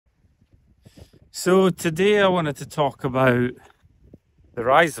So today I wanted to talk about the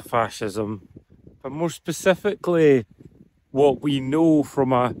rise of fascism, but more specifically what we know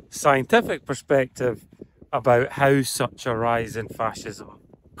from a scientific perspective about how such a rise in fascism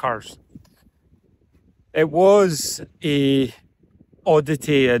occurs. It was a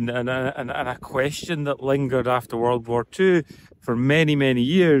oddity and a question that lingered after World War II for many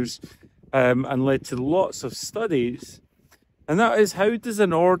years and led to lots of studies, and that is, how does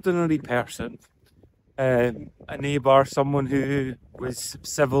an ordinary person, a neighbour, someone who was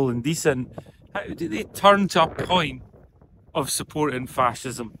civil and decent, how do they turn to a point of supporting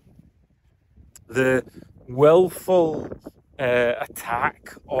fascism? The willful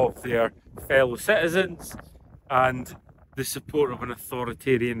attack of their fellow citizens and the support of an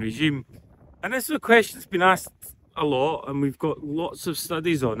authoritarian regime. And this is a question that's been asked a lot, and we've got lots of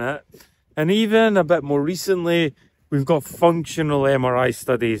studies on it. And even a bit more recently, we've got functional MRI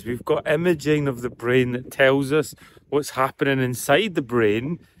studies. We've got imaging of the brain that tells us what's happening inside the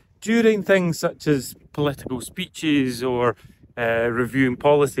brain during things such as political speeches or reviewing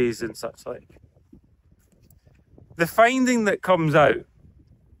policies and such like. The finding that comes out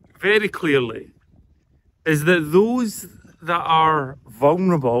very clearly is that those that are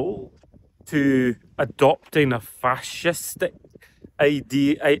vulnerable to adopting a fascistic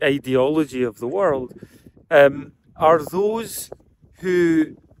ideology of the world are those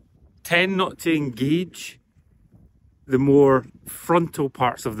who tend not to engage the more frontal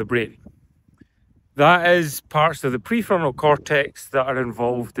parts of the brain. That is parts of the prefrontal cortex that are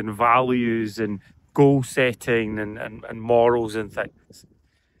involved in values and goal setting and morals and things.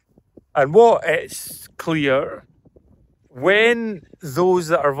 And what it's clear, when those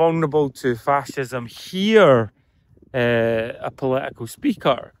that are vulnerable to fascism hear a political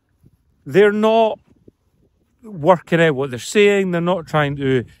speaker, they're not working out what they're saying, they're not trying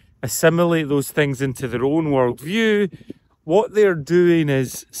to assimilate those things into their own worldview. What they're doing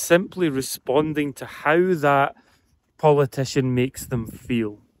is simply responding to how that politician makes them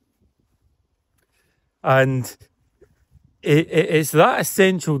feel. And it's that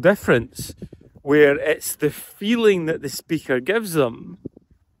essential difference where it's the feeling that the speaker gives them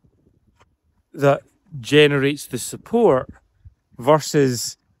that generates the support,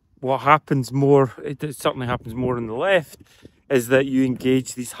 versus what happens more, it certainly happens more on the left, is that you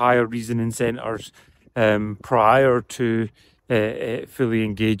engage these higher reasoning centres prior to fully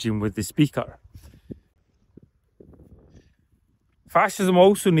engaging with the speaker. Fascism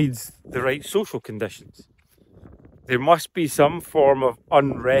also needs the right social conditions. There must be some form of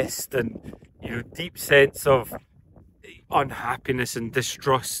unrest and deep sense of unhappiness and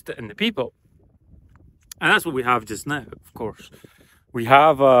distrust in the people. And that's what we have just now, of course. We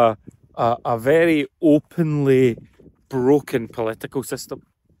have a very openly broken political system.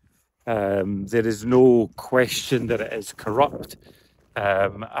 There is no question that it is corrupt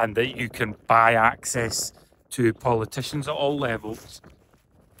and that you can buy access to politicians at all levels.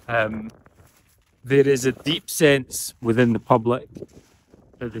 There is a deep sense within the public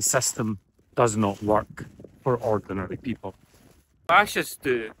that the system does not work for ordinary people. What fascists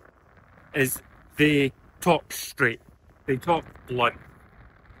do is they talk straight, they talk blunt,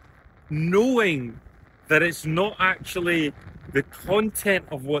 knowing that it's not actually the content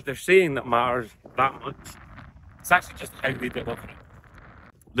of what they're saying that matters that much. It's actually just how they deliver it.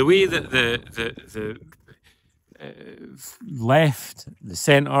 The way that the left, the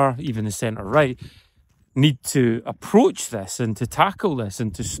centre, even the centre-right, need to approach this and to tackle this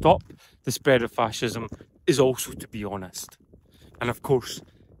and to stop the spread of fascism is also to be honest. And of course,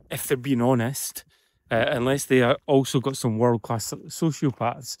 if they're being honest, unless they are also got some world-class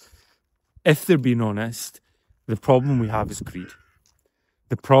sociopaths, if they're being honest, the problem we have is greed.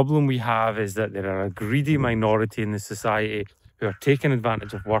 The problem we have is that there are a greedy minority in the society who are taking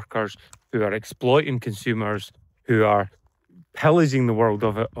advantage of workers, who are exploiting consumers, who are pillaging the world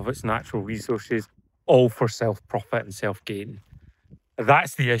of its natural resources, all for self-profit and self-gain.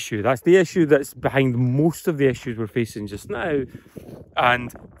 That's the issue. That's the issue that's behind most of the issues we're facing just now.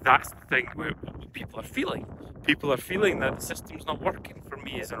 And that's the thing where people are feeling. People are feeling that the system's not working for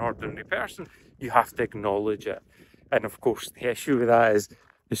me as an ordinary person. You have to acknowledge it. And of course, the issue with that is,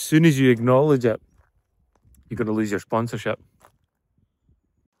 as soon as you acknowledge it, you're going to lose your sponsorship.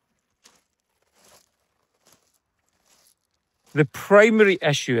 The primary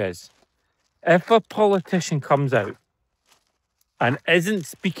issue is, if a politician comes out and isn't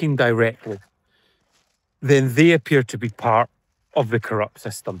speaking directly, then they appear to be part of the corrupt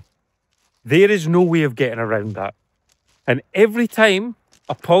system. There is no way of getting around that. And every time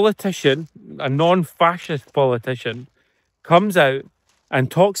a politician, a non-fascist politician, comes out and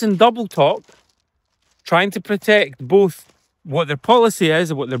talks in double talk trying to protect both what their policy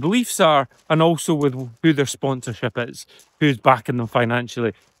is and what their beliefs are, and also with who their sponsorship is, who's backing them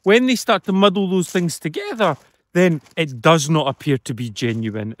financially. When they start to muddle those things together, then it does not appear to be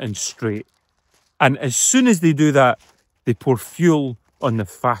genuine and straight. And as soon as they do that, they pour fuel on the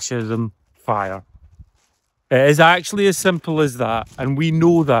fascism fire. It is actually as simple as that, and we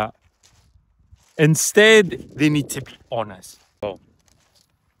know that. Instead, they need to be honest.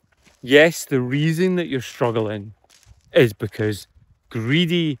 Yes, the reason that you're struggling is because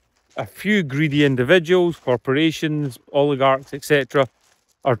a few greedy individuals, corporations, oligarchs, etc.,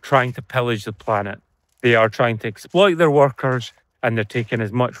 are trying to pillage the planet. They are trying to exploit their workers, and they're taking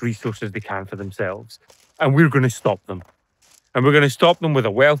as much resources as they can for themselves. And we're going to stop them. And we're going to stop them with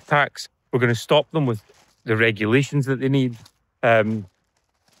a wealth tax. We're going to stop them with the regulations that they need. And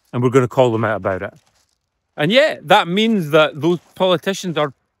we're going to call them out about it. And yeah, that means that those politicians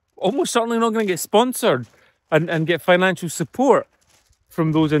are almost certainly not going to get sponsored and get financial support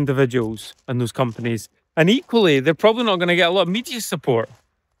from those individuals and those companies. And equally, they're probably not going to get a lot of media support.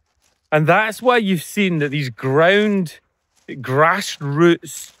 And that's why you've seen that these grassroots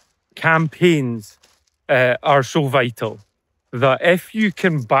campaigns are so vital. That if you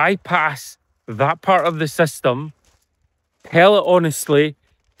can bypass that part of the system, tell it honestly,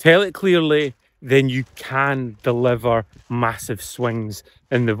 tell it clearly, then you can deliver massive swings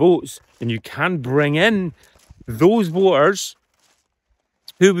in the votes, and you can bring in those voters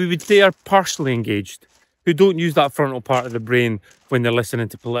who we would say are partially engaged, who don't use that frontal part of the brain when they're listening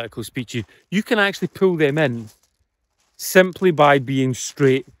to political speeches. You can actually pull them in simply by being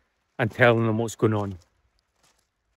straight and telling them what's going on.